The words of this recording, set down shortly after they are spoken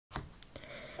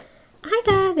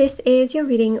Hi there, this is your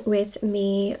reading with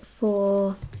me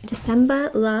for December,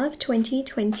 love,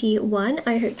 2021.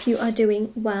 I hope you are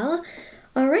doing well.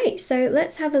 Alright, so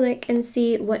let's have a look and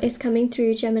see what is coming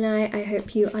through, Gemini. I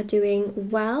hope you are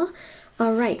doing well.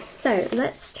 Alright, so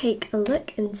let's take a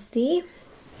look and see.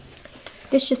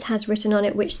 This just has written on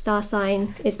it which star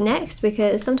sign is next,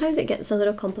 because sometimes it gets a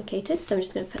little complicated, so I'm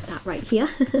just going to put that right here.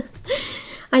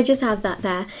 I just have that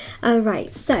there.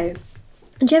 Alright, so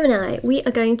Gemini, we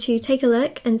are going to take a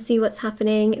look and see what's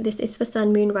happening. This is for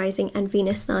Sun, Moon, Rising and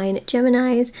Venus sign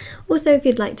Geminis. Also, if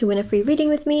you'd like to win a free reading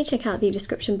with me, check out the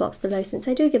description box below, since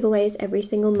I do giveaways every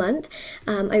single month.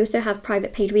 I also have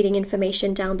private paid reading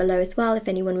information down below as well, if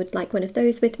anyone would like one of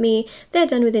those with me. They're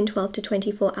done within 12 to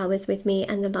 24 hours with me.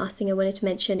 And the last thing I wanted to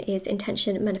mention is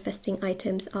intention manifesting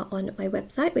items are on my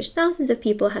website, which thousands of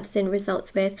people have seen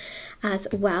results with as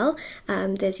well.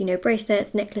 There's, you know,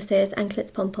 bracelets, necklaces, anklets,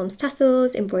 pom-poms,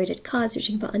 tassels, embroidered cards which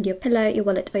you can put under your pillow, your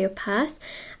wallet or your purse,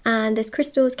 and there's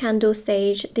crystals, candles,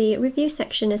 sage. The review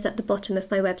section is at the bottom of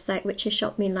my website, which is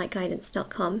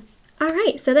shopmoonlightguidance.com.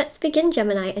 Alright, so let's begin,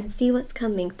 Gemini, and see what's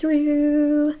coming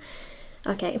through.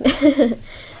 Okay.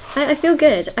 I feel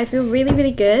good. I feel really,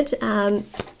 really good.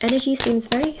 Energy seems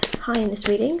very high in this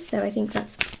reading, so I think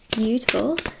that's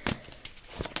beautiful.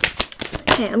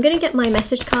 Okay, I'm going to get my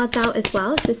message cards out as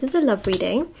well. So this is a love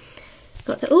reading.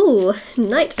 Got the, ooh,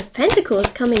 Knight of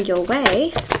Pentacles coming your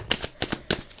way.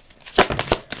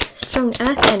 Strong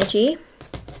earth energy.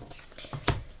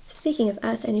 Speaking of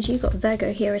earth energy, you've got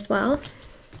Virgo here as well.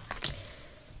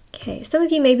 Okay, some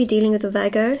of you may be dealing with a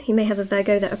Virgo. You may have a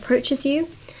Virgo that approaches you.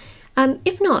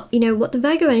 If not, you know, what the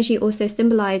Virgo energy also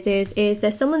symbolizes is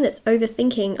there's someone that's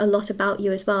overthinking a lot about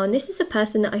you as well. And this is a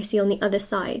person that I see on the other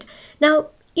side. Now,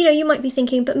 you know, you might be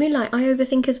thinking, but Moonlight, I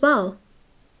overthink as well.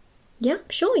 Yeah,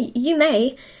 sure, you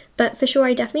may, but for sure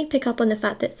I definitely pick up on the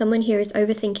fact that someone here is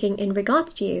overthinking in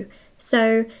regards to you.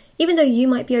 So even though you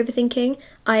might be overthinking,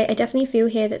 I definitely feel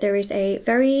here that there is a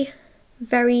very,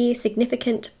 very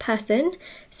significant person,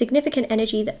 significant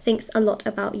energy that thinks a lot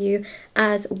about you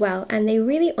as well. And they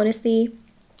really honestly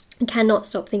cannot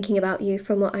stop thinking about you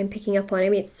from what I'm picking up on. I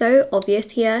mean, it's so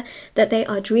obvious here that they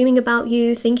are dreaming about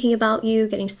you, thinking about you,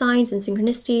 getting signs and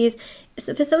synchronicities.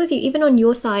 So for some of you, even on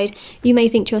your side, you may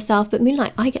think to yourself, but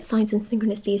Moonlight, I get signs and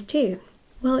synchronicities too.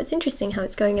 Well, it's interesting how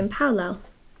it's going in parallel,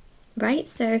 right?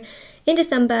 So in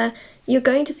December, you're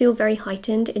going to feel very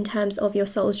heightened in terms of your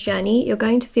soul's journey. You're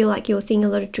going to feel like you're seeing a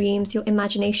lot of dreams. Your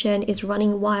imagination is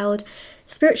running wild.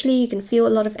 Spiritually, you can feel a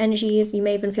lot of energies. You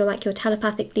may even feel like you're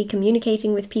telepathically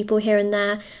communicating with people here and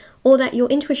there, or that your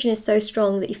intuition is so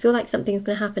strong that you feel like something's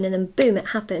going to happen and then boom, it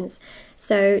happens.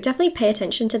 So definitely pay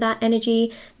attention to that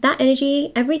energy. That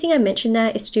energy, everything I mentioned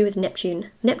there is to do with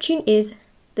Neptune. Neptune is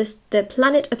the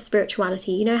planet of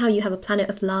spirituality. You know how you have a planet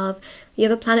of love, you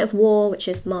have a planet of war, which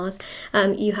is Mars,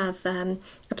 you have a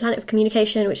planet of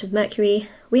communication, which is Mercury.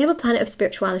 We have a planet of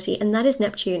spirituality, and that is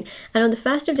Neptune. And on the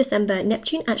 1st of December,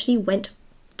 Neptune actually went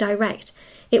direct.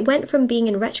 It went from being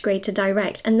in retrograde to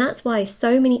direct, and that's why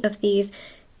so many of these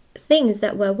things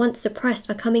that were once suppressed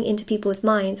are coming into people's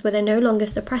minds, where they're no longer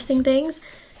suppressing things.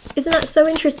 Isn't that so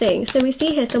interesting? So we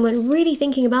see here someone really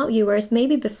thinking about you, whereas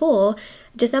maybe before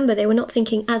December they were not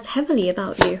thinking as heavily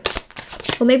about you.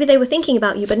 Or maybe they were thinking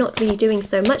about you but not really doing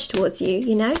so much towards you,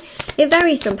 you know? It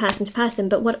varies from person to person,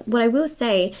 but what I will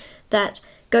say that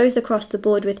goes across the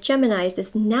board with Geminis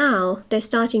is now they're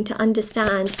starting to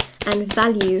understand and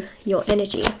value your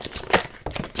energy.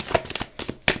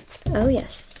 Oh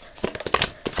yes.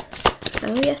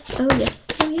 Oh yes, oh yes,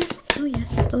 oh yes, oh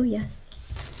yes, oh yes.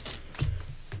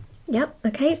 Yep,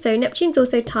 okay, so Neptune's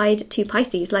also tied to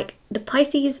Pisces, like the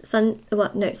Pisces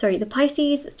the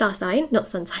Pisces star sign, not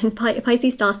sun sign,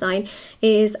 Pisces star sign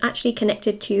is actually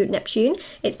connected to Neptune.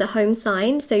 It's the home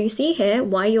sign, so you see here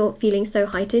why you're feeling so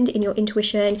heightened in your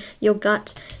intuition, your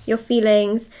gut, your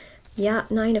feelings. Yeah,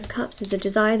 9 of Cups is a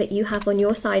desire that you have on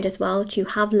your side as well, to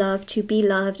have love, to be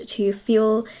loved, to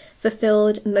feel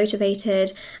fulfilled,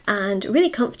 motivated, and really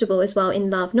comfortable as well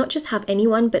in love. Not just have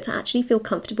anyone, but to actually feel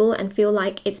comfortable and feel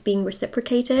like it's being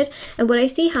reciprocated. And what I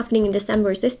see happening in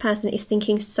December is this person is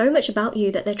thinking so much about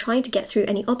you that they're trying to get through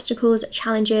any obstacles,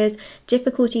 challenges,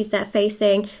 difficulties they're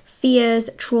facing, fears,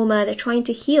 trauma. They're trying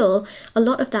to heal a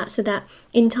lot of that so that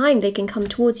in time they can come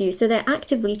towards you. So they're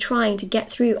actively trying to get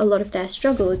through a lot of their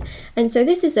struggles. And so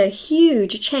this is a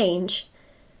huge change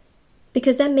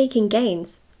because they're making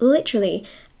gains, literally.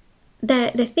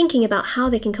 They're thinking about how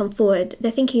they can come forward.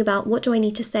 They're thinking about, what do I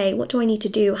need to say? What do I need to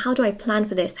do? How do I plan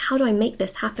for this? How do I make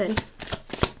this happen?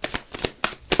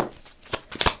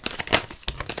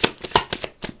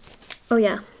 Oh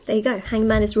yeah, there you go.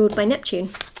 Hangman is ruled by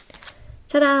Neptune.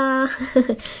 Ta-da!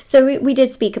 So we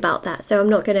did speak about that, so I'm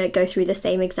not going to go through the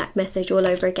same exact message all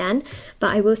over again,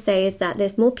 but I will say is that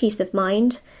there's more peace of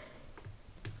mind,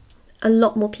 a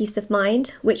lot more peace of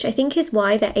mind, which I think is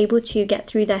why they're able to get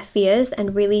through their fears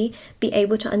and really be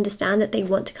able to understand that they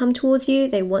want to come towards you,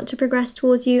 they want to progress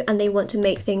towards you, and they want to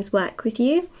make things work with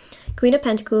you. Queen of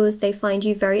Pentacles, they find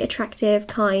you very attractive,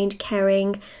 kind,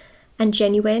 caring, and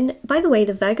genuine. By the way,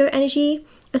 the Virgo energy,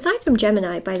 aside from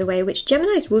Gemini, by the way, which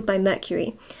Gemini is ruled by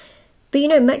Mercury, but you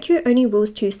know, Mercury only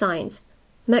rules 2 signs.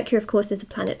 Mercury, of course, is a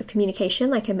planet of communication,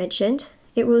 like I mentioned.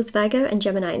 It rules Virgo and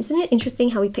Gemini. Isn't it interesting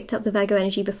how we picked up the Virgo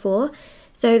energy before?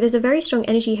 So there's a very strong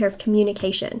energy here of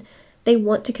communication. They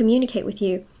want to communicate with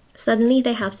you. Suddenly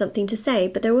they have something to say,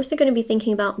 but they're also going to be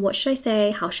thinking about what should I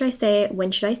say, how should I say it,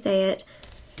 when should I say it.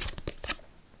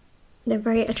 They're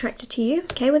very attracted to you.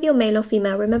 Okay, whether you're male or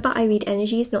female, remember I read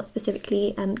energies, not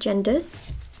specifically genders,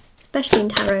 especially in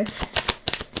tarot.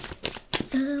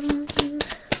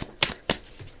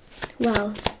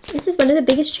 Well, this is one of the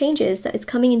biggest changes that is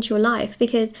coming into your life,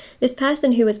 because this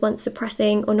person who was once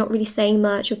suppressing or not really saying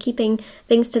much or keeping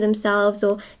things to themselves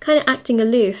or kind of acting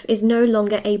aloof is no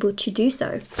longer able to do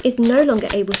so.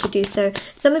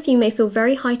 Some of you may feel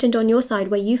very heightened on your side,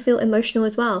 where you feel emotional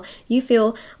as well. You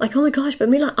feel like, oh my gosh, but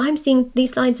Moonlight, I'm seeing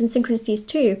these signs and synchronicities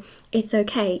too. It's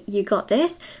okay, you got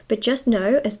this, but just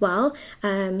know as well,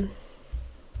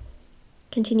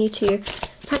 continue to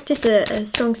practice a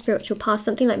strong spiritual path.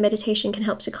 Something like meditation can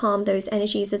help to calm those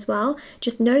energies as well.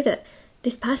 Just know that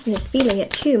this person is feeling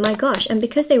it too, my gosh, and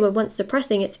because they were once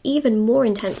suppressing, it's even more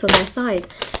intense on their side.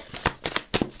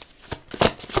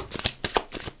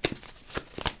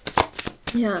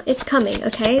 Yeah, it's coming,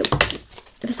 okay?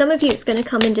 For some of you it's going to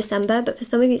come in December, but for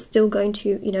some of you it's still going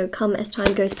to, you know, come as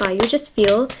time goes by. You'll just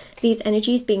feel these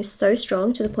energies being so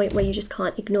strong to the point where you just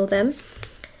can't ignore them.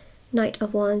 Knight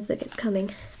of Wands, look, it's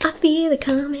coming. I feel it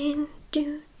coming.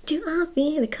 Do I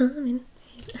feel it coming?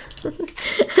 I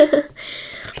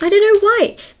don't know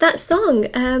why. That song,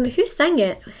 who sang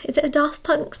it? Is it a Daft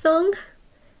Punk song?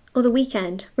 Or The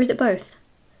Weeknd? Or is it both?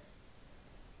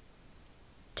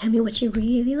 Tell me what you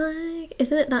really like.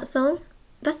 Isn't it that song?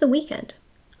 That's The Weeknd.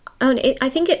 Oh, I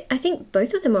think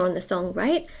both of them are on the song,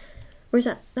 right? Or is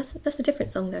that's a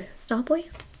different song though? Starboy?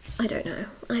 I don't know.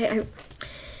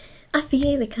 I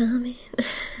feel it coming.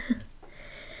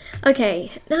 Okay,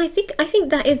 now I think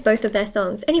that is both of their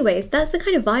songs. Anyways, that's the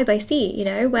kind of vibe I see, you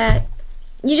know, where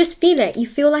you just feel it. You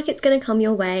feel like it's going to come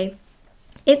your way.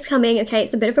 It's coming, okay,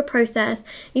 it's a bit of a process.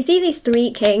 You see these 3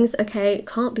 kings, okay, it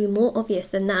can't be more obvious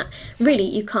than that. Really,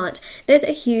 you can't. There's a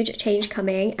huge change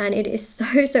coming, and it is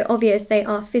so obvious. They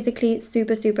are physically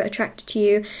super attracted to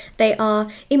you. They are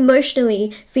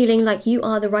emotionally feeling like you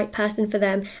are the right person for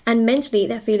them, and mentally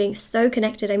they're feeling so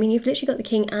connected. I mean, you've literally got the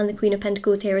King and the Queen of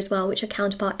Pentacles here as well, which are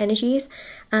counterpart energies.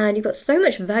 And you've got so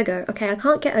much Virgo. Okay, I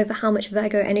can't get over how much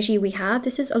Virgo energy we have.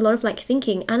 This is a lot of like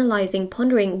thinking, analysing,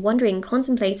 pondering, wondering,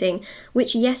 contemplating,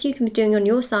 which yes, you can be doing on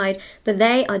your side, but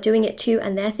they are doing it too,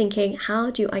 and they're thinking, how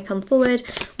do I come forward?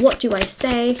 What do I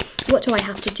say? What do I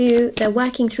have to do? They're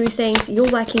working through things,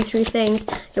 you're working through things,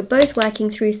 you're both working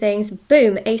through things.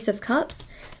 Boom, Ace of Cups.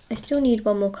 I still need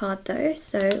one more card though,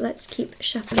 so let's keep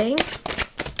shuffling.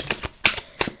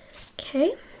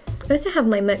 Okay, I also have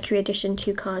my Mercury Edition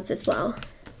 2 cards as well.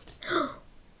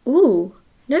 Ooh,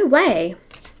 no way.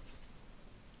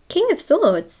 King of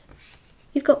Swords.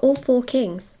 You've got all 4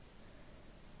 kings.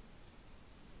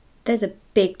 There's a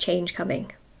big change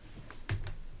coming.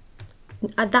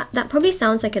 That probably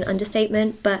sounds like an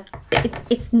understatement, but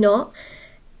it's not.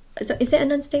 So is it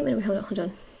an understatement? Wait, hold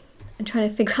on. I'm trying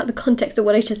to figure out the context of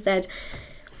what I just said.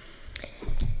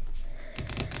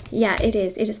 Yeah, it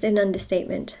is. It is an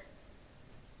understatement.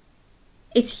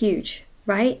 It's huge.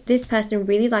 Right? This person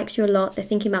really likes you a lot. They're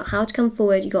thinking about how to come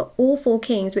forward. You got all 4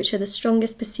 kings, which are the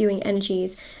strongest pursuing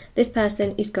energies. This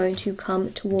person is going to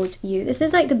come towards you. This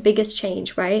is like the biggest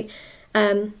change, right?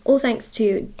 All thanks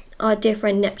to our dear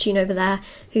friend Neptune over there,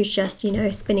 who's just, you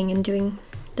know, spinning and doing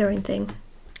their own thing.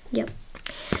 Yep.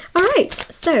 Alright,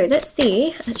 so let's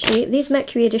see. Actually, these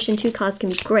Mercury Edition 2 cards can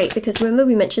be great because remember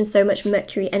we mentioned so much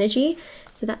Mercury energy.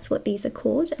 So that's what these are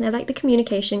called, and they're like the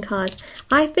communication cards.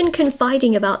 I've been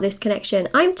confiding about this connection.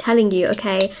 I'm telling you,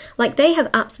 okay, like they have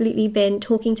absolutely been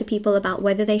talking to people about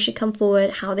whether they should come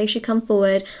forward, how they should come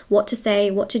forward, what to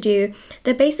say, what to do.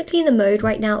 They're basically in the mode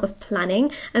right now of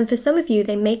planning, and for some of you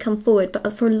they may come forward,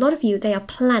 but for a lot of you they are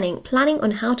planning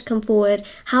on how to come forward,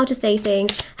 how to say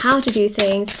things, how to do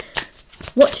things,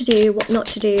 what to do, what not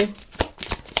to do.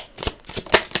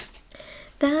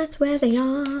 That's where they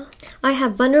are. I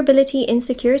have vulnerability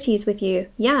insecurities with you.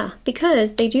 Yeah,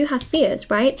 because they do have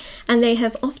fears, right? And they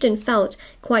have often felt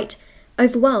quite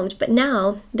overwhelmed, but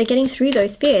now they're getting through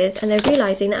those fears and they're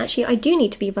realizing that actually I do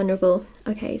need to be vulnerable.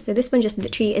 Okay, so this one just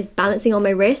literally is balancing on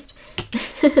my wrist.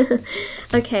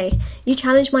 Okay, you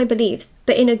challenge my beliefs,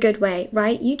 but in a good way,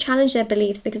 right? You challenge their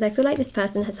beliefs, because I feel like this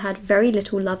person has had very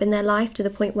little love in their life, to the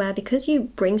point where, because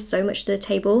you bring so much to the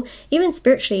table, even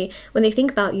spiritually, when they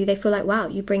think about you, they feel like, wow,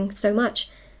 you bring so much.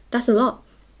 That's a lot.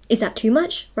 Is that too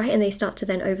much? Right? And they start to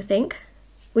then overthink.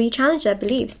 Well, you challenge their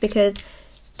beliefs because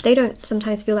they don't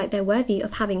sometimes feel like they're worthy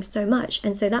of having so much,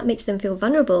 and so that makes them feel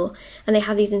vulnerable, and they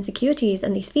have these insecurities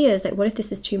and these fears, like, what if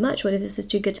this is too much? What if this is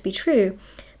too good to be true?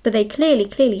 But they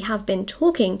clearly have been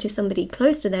talking to somebody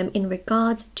close to them in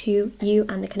regards to you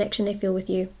and the connection they feel with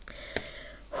you.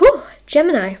 Whew,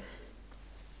 Gemini.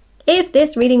 If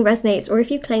this reading resonates, or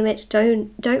if you claim it,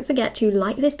 don't forget to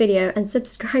like this video and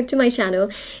subscribe to my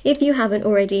channel if you haven't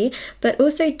already. But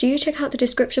also do check out the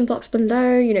description box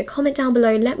below, you know, comment down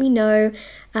below, let me know.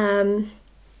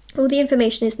 All the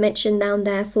information is mentioned down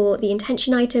there for the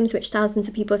intention items, which thousands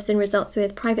of people have seen results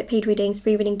with, private paid readings,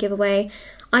 free reading giveaway.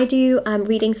 I do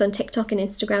readings on TikTok and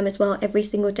Instagram as well every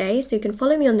single day, so you can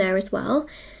follow me on there as well.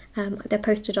 They're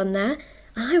posted on there.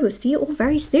 And I will see you all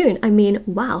very soon. I mean,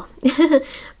 wow.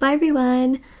 Bye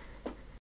everyone.